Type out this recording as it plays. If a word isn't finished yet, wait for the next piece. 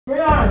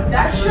Rayon,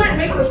 that shirt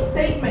makes a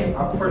statement.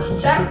 I purchased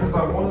the shirt because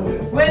I wanted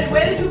it.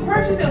 Where did you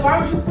purchase it?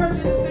 Why would you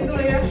purchase a single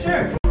AF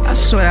shirt? I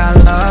swear I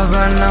love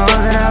her, know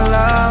that I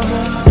love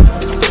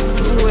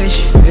her. The way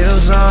she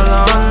feels all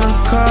on the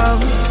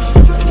cover.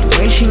 The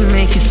way she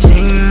make it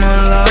seem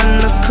all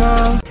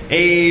undercover.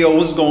 Hey yo,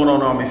 what's going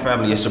on, Army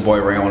family? It's your boy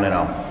Rayon and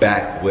I'm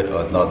back with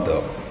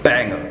another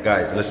banger.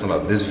 Guys, listen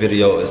up. This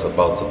video is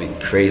about to be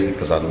crazy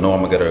because I know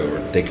I'm gonna get a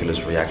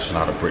ridiculous reaction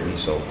out of Britney,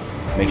 so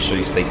make sure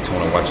you stay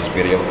tuned and watch this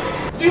video.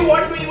 So you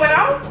watched when you went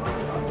out?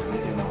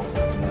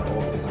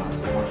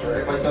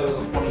 Everybody thought it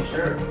was a funny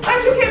shirt.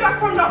 As you came back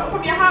from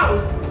your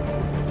house,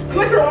 you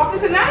went to the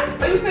office and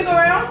that? Are you single,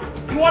 Rayon?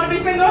 You want to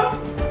be single?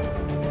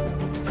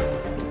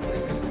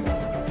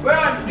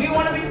 Rayon, do you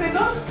want to be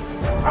single?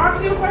 I'll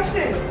answer your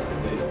question.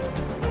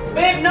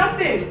 Babe,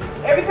 nothing.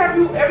 Every time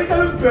you, babe.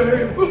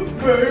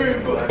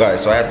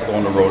 Guys, so I had to go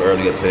on the road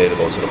earlier today to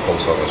go to the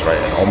post office, right?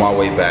 And on my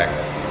way back,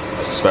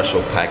 a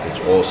special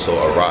package also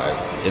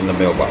arrived in the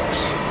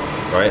mailbox,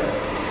 right?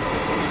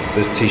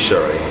 This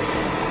t-shirt right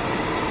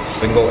here,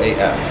 single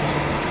AF,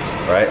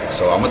 right?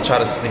 So I'm gonna try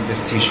to sneak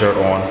this t-shirt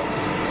on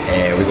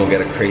and we're gonna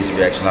get a crazy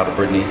reaction out of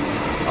Britney.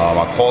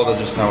 I called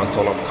her just now and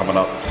told her I'm coming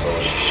up, so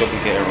she should be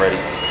getting ready.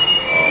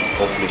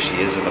 Hopefully she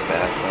is in the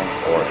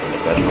bathroom or in the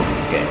bedroom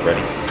getting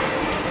ready.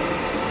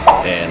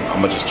 And I'm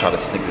gonna just try to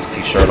sneak this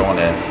t-shirt on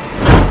and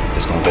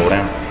it's gonna go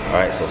down. All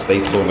right, so stay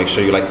tuned. Make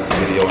sure you like this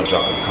video and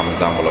drop in the comments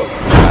down below.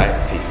 All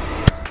right,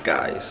 peace.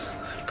 Guys,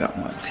 got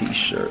my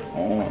t-shirt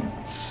on,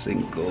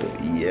 single,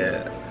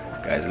 yeah.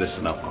 Guys,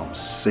 listen up, I'm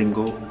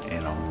single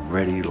and I'm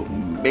ready to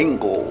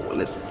mingle.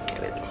 Let's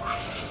get it.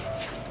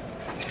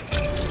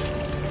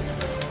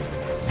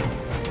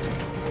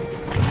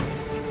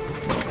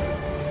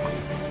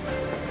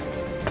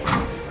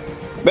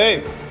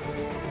 Babe,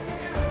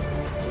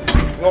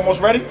 you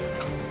almost ready?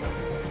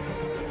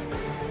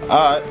 All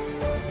right.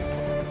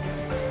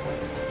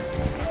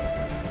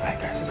 Alright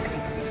guys, let's get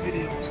into this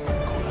video. It's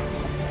gonna go down.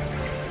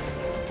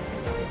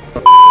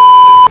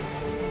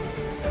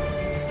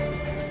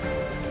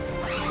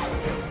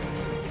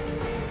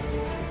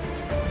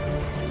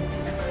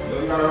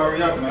 You gotta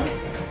hurry up, man.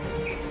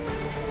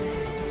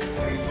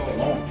 Why are you so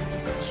long?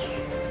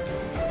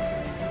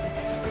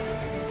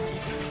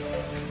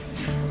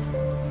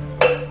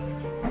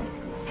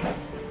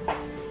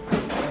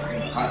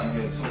 It's hot in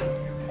here too.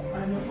 I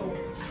know.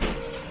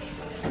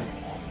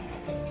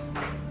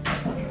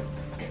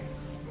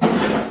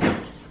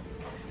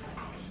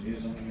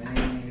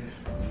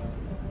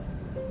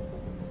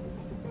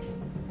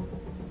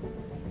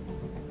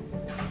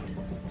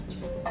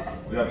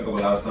 We gotta pick up a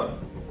lot of stuff.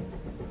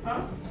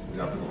 Huh? We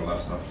gotta pick up a lot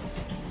of stuff.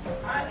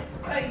 I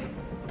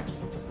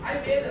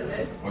made a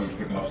list. Or you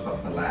picking up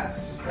stuff to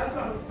last. That's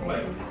what I was For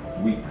like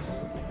saying. weeks.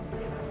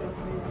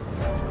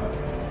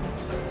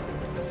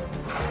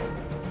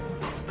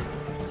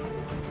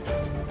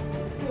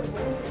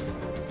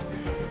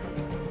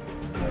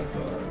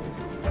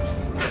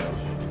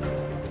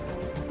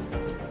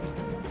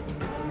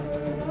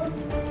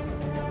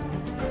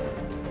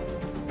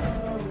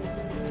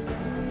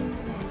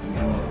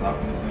 You wanna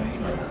stop in this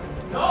thing or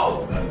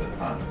No. done this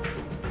time?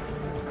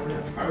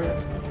 Hurry up.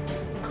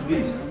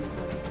 Please.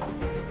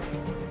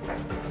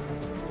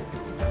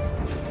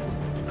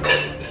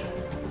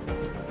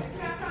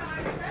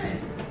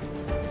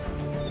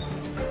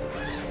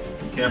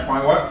 You can't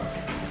find what?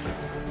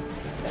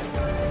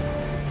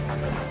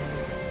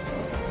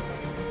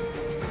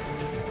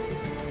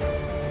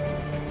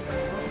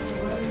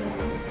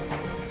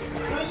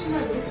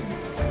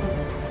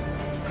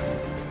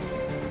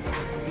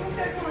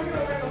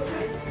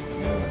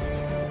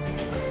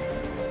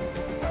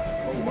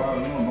 Oh wow,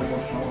 you don't know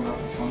what's showing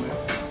after Sunday.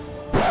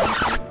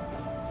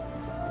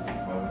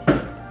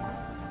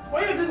 Why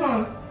you have this on?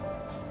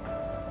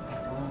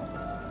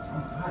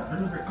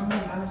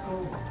 Let's go.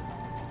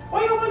 Why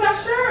you wear that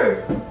shirt?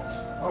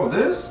 Oh,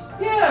 this?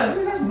 Yeah.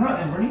 That's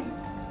nothing, Britney.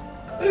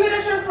 Where you get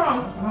that shirt from?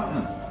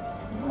 Nothing.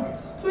 Nice.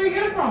 So where you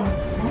get it from?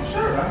 My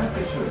shirt. I have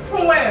this shirt.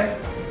 From where?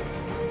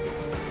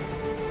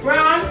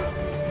 Rayon?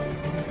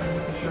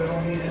 This shirt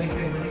don't mean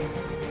anything, Britney.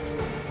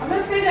 I'm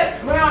gonna say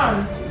that,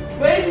 Rayon.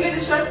 Where did you get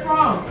the shirt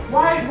from?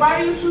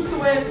 Why do you choose to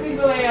wear a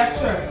single AF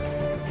shirt?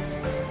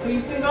 Are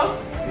you single?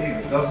 Hey,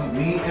 it doesn't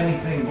mean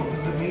anything. What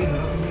does it mean? It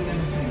doesn't mean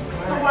anything.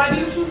 So why do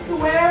you choose to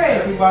wear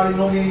it? Everybody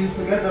know me and you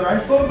together,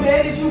 right? But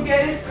where did you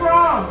get it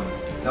from?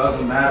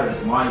 Doesn't matter.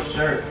 It's my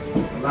shirt.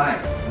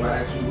 Relax. Do I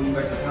actually win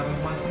back to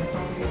having my thing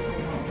from you?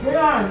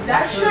 Rayon,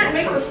 that shirt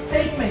makes a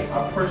statement.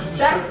 I purchased the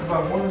shirt because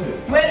I wanted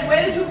it.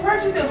 Where did you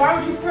purchase it? Why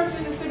would you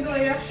purchase a single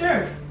AF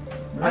shirt?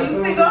 Are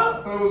you single?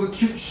 I thought it was a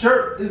cute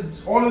shirt.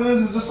 All it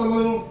is just a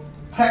little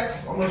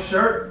text on the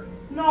shirt.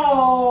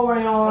 No,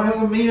 Rayon. It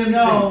doesn't mean anything.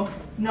 No.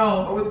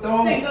 No, it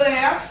don't. Single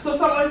AF. So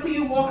someone see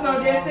you walking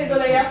out there single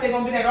AF, they're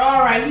gonna be like,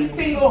 alright, he's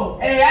single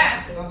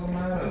AF. It doesn't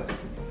matter.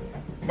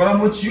 But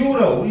I'm with you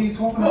though. What are you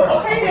talking about? Well,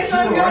 okay, then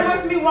so if you're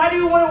with me, why do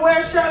you want to wear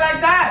a shirt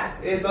like that?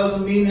 It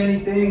doesn't mean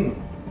anything.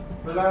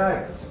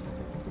 Relax.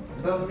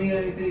 It doesn't mean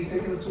anything. You're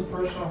taking it too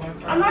personal.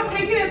 I'm not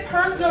taking it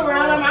personal,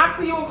 Ron. I'm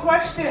asking you a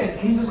question.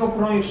 Can you just go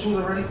put on your shoes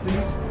already, please?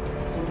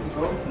 So we can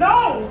go?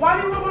 No. Why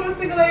do you want a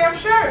single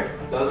AF shirt?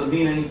 Doesn't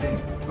mean anything.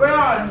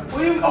 Ron,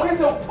 what do you?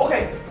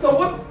 Okay, so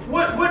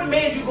what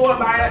made you go and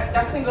buy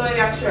that single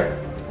AF shirt?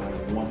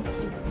 I wanted to.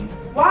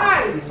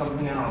 Why? I see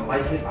something and I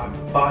like it, I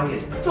buy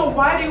it. So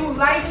why do you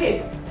like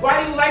it?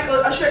 Why do you like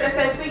a shirt that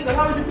says single?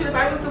 How would you feel if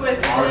I was to wear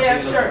a single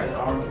AF shirt?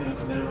 Aren't we in a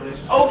committed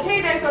relationship?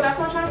 Okay then, so that's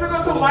what I'm trying to figure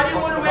out. So why do you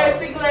want to wear a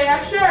single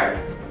AF shirt?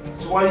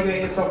 So why are you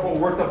getting yourself all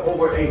worked up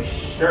over a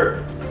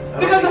shirt?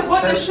 Because of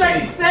what the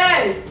shirt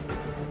says.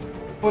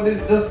 But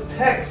it's just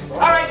text.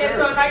 Alright then,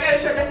 so if I get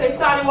a shirt that says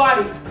Thani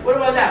Wadi, what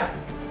about that?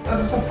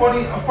 That's just a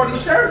funny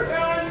shirt.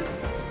 Ron,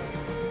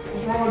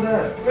 What's wrong with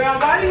that? Ron,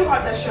 why do you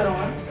have that shirt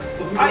on?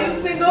 So Are you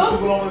single?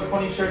 People don't wear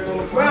funny shirts all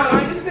the time. Ron,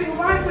 are you single?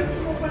 Why put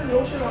people putting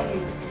lotion on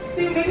you?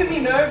 See, you're making me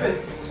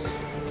nervous.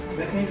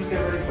 Then can you just get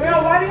ready?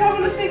 Ron, why do you have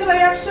on a single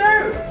AF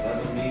shirt?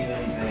 Doesn't mean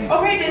anything.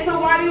 Okay then, so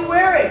why do you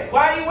wear it?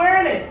 Why are you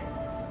wearing it?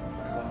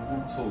 Because I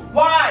want to.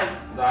 Why?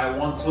 Because I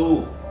want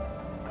to.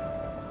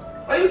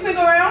 Are you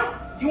single, Ron?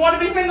 You want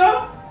to be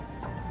single?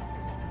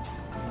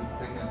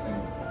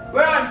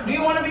 Ron, do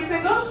you want to be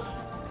single?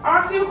 I'll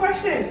ask you a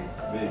question.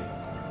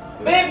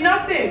 Babe,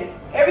 nothing.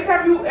 Every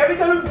time you, babe.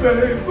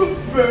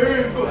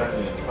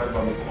 Talk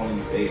about me calling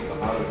you babe, but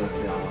how does that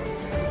say I want to be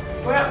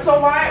single? Well, so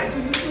why do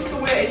you choose to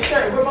wear a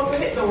shirt? We're about to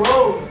hit the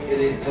road. It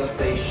is just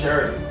a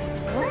shirt.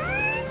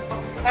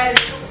 And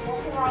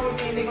what's wrong with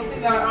me? They gonna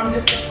think that I'm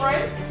just a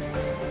friend?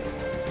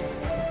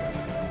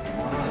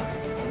 Why not?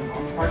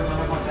 I'm probably gonna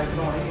have my jacket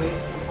on anyway.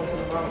 What's it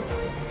about?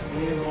 You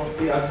ain't even gonna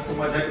see. I just took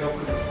my jacket off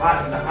because it's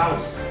hot in the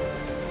house.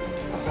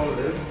 That's all it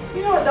is.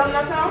 You know what dumb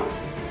that sounds?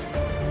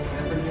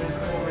 Anthony, man,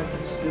 come on, man. Can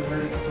you just get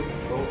ready to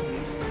go,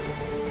 please?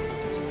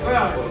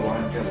 Well, Before the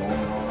lines get long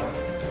and all that.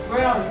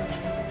 well,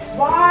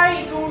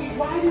 why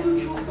did you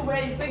choose to wear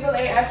a single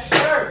AF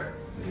shirt?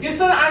 You're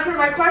still not answering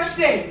my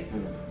question.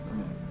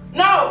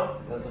 No.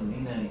 It doesn't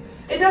mean anything.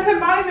 It doesn't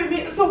matter if it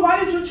means, so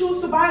why did you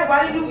choose to buy it?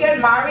 Why didn't you get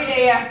married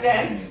AF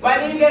then? Why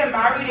didn't you get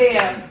married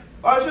AF?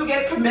 Why don't you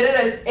get committed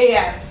as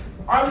AF?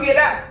 Why don't you get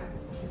that?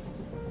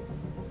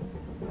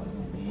 It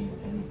doesn't mean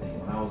anything.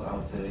 When I was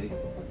out today.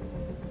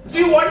 So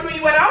you watched when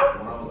you went out?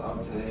 When I was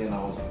out today and I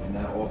was in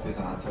that office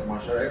and I took my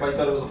shirt, everybody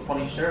thought it was a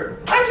funny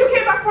shirt. And you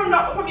came back from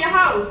your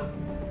house.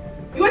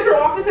 You went to the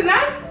office and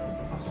that?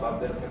 I stopped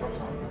there to pick up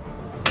something.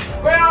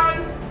 Brown.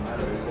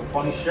 It's a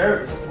funny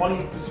shirt. It's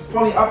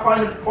funny. I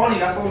find it funny.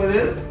 That's all it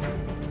is.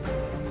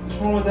 What's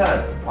wrong with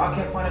that? Why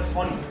can't I find it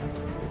funny?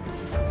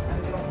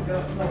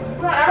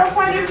 Brown, I don't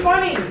find it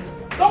funny.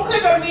 Don't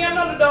click on me. I'm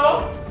not the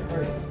dog. Get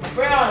ready.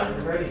 Brown.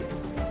 Get ready.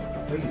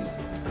 Please.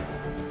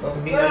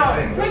 Doesn't mean Brown,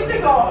 anything. take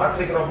this off. I'll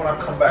take it off when I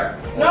come back.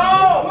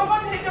 No, we're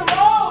about to hit the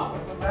road.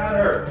 Doesn't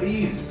matter.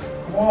 Please.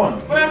 Come on.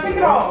 Brown, take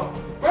it off.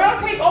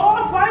 Brown, take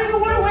off. Why do you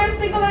want to wear a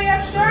single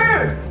AF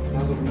shirt?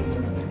 Doesn't mean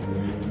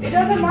anything. It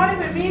doesn't matter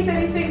if it means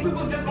anything.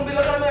 People just gonna be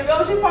looking at me like,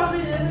 oh, she probably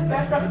is his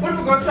best friend. What if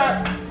a girl come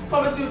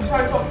at you to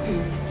try to talk to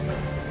you?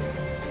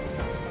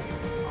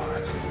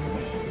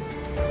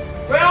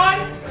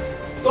 Rayon,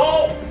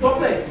 don't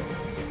play.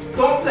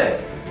 Don't play.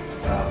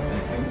 Stop, man.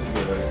 Can we just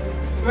get ready?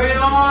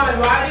 Rayon,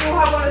 why do you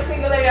have on a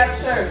single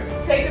AF shirt?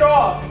 Take it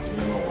off. You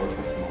know work with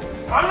me.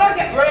 I'm not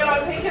getting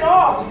Rayon, take it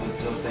off.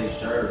 It's just a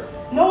shirt.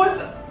 No, it's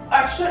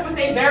a shirt with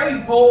a very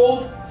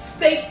bold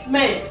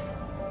statement.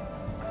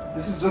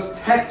 This is just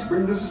text,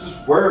 bring. This is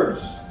just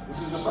words. This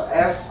is just an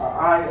S, a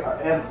I, a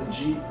N, a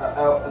G, a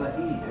L, and an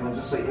E, and it'll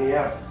just say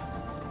AF.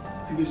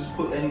 People just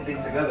put anything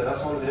together.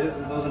 That's all it is.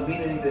 It doesn't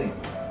mean anything.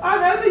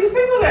 Alright, so you're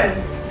single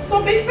then.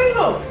 So be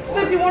single.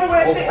 Since you want to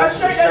wear a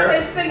shirt that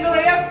says single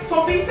AF,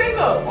 so be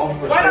single.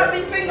 Why not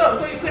be single?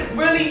 So you could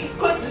really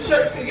put the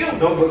shirt to you.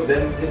 No, but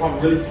then if I'm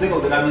really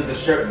single, then that means the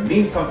shirt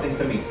means something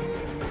to me.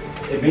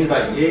 It means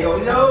like, yeah, yo,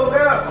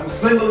 girl, I'm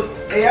single as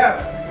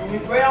AF.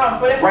 Rayon,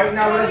 but if right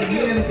now, it doesn't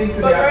mean anything to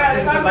me. But I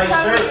think it's a nice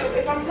shirt.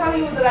 If I'm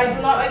telling you that I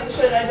do not like the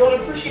shirt and I don't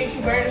appreciate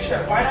you wearing the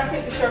shirt, why not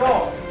take the shirt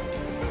off?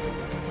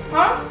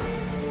 Huh?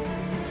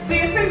 So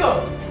you're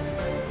single?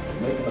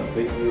 Making a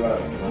big deal out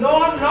of it.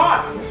 No, I'm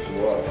not. Yes,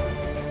 you are.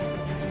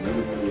 You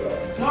really are.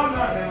 No, I'm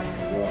not now.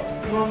 You are.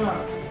 No, I'm not.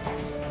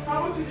 How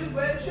about you just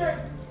wear the shirt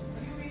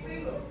and you be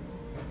single?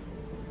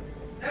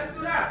 Let's do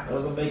that. That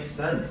doesn't make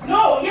sense.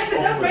 No, yes, it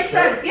does make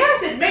sense.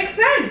 Yes, it makes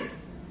sense.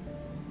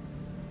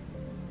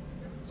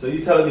 So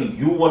you're telling me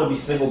you want to be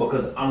single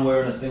because I'm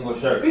wearing a single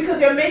shirt? Because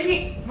you're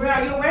making, you're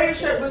wearing a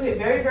shirt with a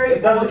very, very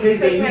if that's the case,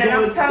 then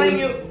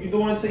you're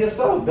doing it to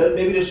yourself. Then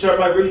maybe the shirt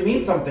might really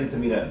mean something to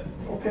me then.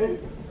 Okay,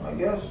 I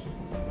guess.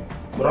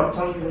 But I'm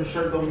telling you the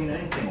shirt don't mean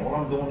anything. All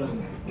I'm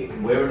doing is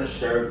wearing a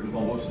shirt. We're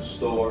going to go to the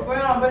store. But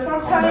if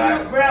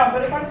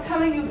I'm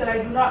telling you that I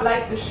do not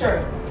like the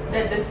shirt,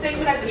 that the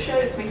statement that the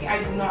shirt is making,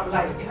 I do not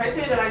like. If I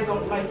tell you that I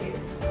don't like it,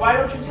 why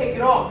don't you take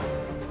it off?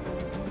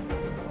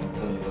 I'm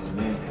telling you it doesn't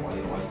mean anything. Why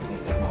you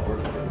can't take my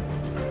word for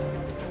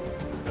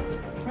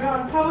it?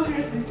 How would you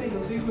just be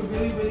single so you could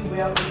really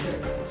wear out the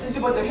shirt? Since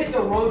you're about to hit the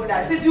road with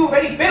that. Since you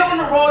already been on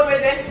the road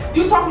with it,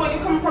 you talking about you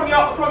coming from your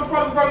house.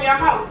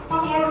 How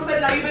come all of a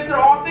sudden now you been to the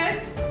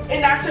office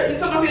in that shirt? You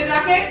took off your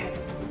jacket?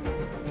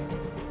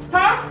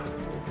 Huh?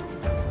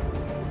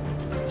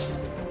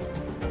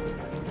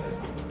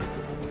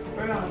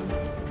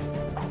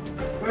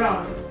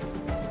 Brian,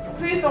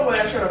 please don't wear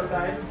that shirt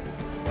outside.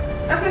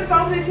 That's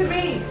insulting to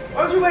me.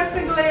 Why would you wear a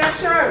single ass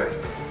shirt?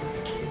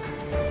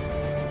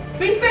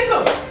 Be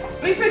single.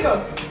 Be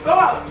single. Go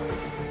out.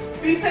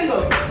 Be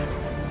single.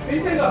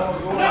 Be single.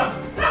 No.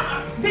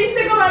 Be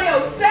single by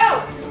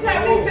yourself. You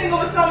can't be single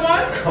with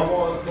someone. Come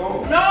on, let's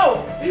go.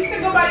 No. Be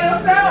single by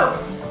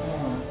yourself.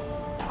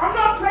 I'm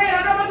not playing.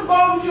 I'm not about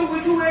to go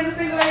with you wearing a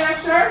single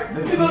ass shirt.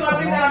 People are gonna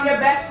think that I'm your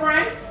best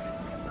friend.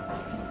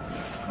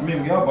 I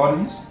mean, we are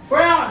buddies.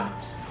 Brown.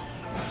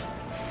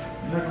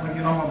 You're not gonna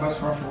get on my best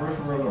friend for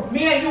real though.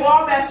 Me and you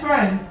are best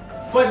friends.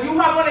 But you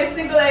have on a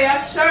single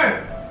ass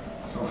shirt.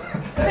 So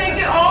Take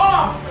it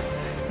off.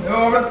 No,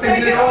 I'm not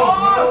taking it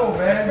off. No,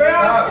 man. Girl,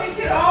 Stop. take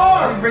it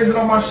off. Why you raising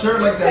on my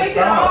shirt like that? Take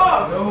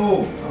Stop. it off.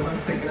 No, I'm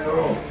not taking it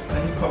off.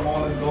 Can you come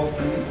on? Let's go,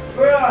 please.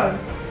 Girl.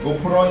 Go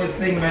put on your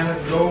thing, man.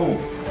 Let's go.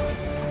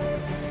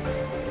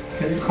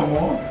 Can you come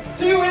on?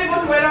 So you really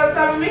want to wear that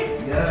outside with me?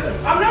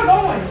 Yes. I'm not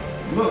going.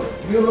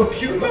 Look, we look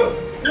cute.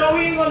 Look. No, we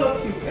ain't gonna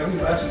look cute. And we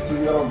match it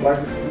to y'all black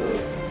people.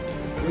 Look.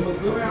 We look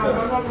good I'm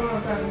together. not going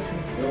outside with you.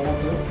 You don't want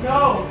to? No.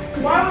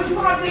 Why would you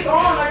have this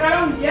on? Like, I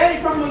don't get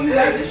it from when you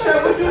like the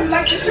shirt. What you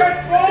like the shirt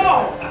for?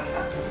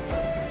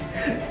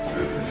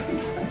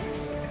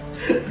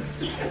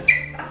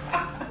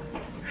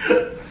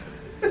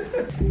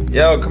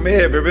 Yo, come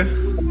here, baby.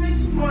 Too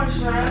much,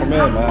 man. Come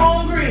here, I'm man.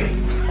 hungry.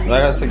 I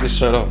gotta take this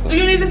shirt off. So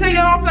you need to take it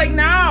off like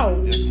now.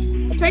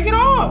 Yeah. Take it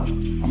off.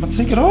 I'm gonna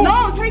take it off.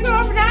 No, take it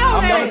off now.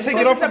 I'm man. gonna take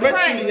it off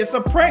eventually. It's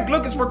a prank.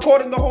 Look, it's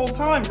recording the whole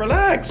time.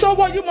 Relax. So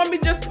what? You want me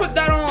to just put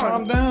that on?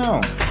 Calm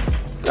down.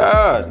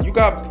 God, you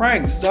got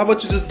pranks. How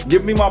about you just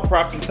give me my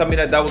props and tell me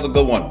that that was a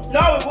good one?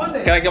 No, it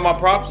wasn't. Can I get my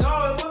props? No,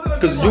 it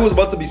wasn't. Because you was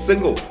about to be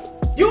single.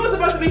 You was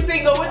supposed to be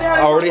single. What the hell?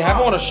 I already have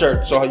on a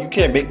shirt, so you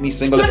can't make me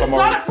single So if it's I'm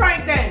not already. a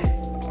prank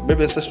then.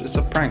 Baby, it's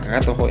a prank. I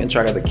got the whole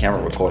intro. I got the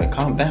camera recording.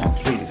 Calm down,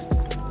 please.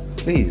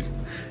 Please.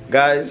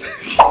 Guys.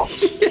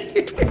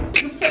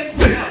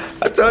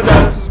 I told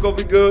y'all this was gonna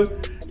be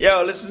good.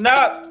 Yo, listen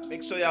up.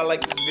 Make sure y'all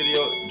like this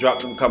video.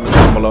 Drop them comments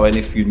down below. And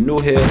if you're new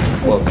here,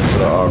 welcome to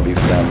the R&B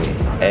family.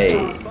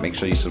 Hey, make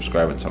sure you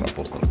subscribe and turn on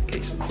post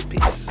notifications.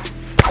 Peace.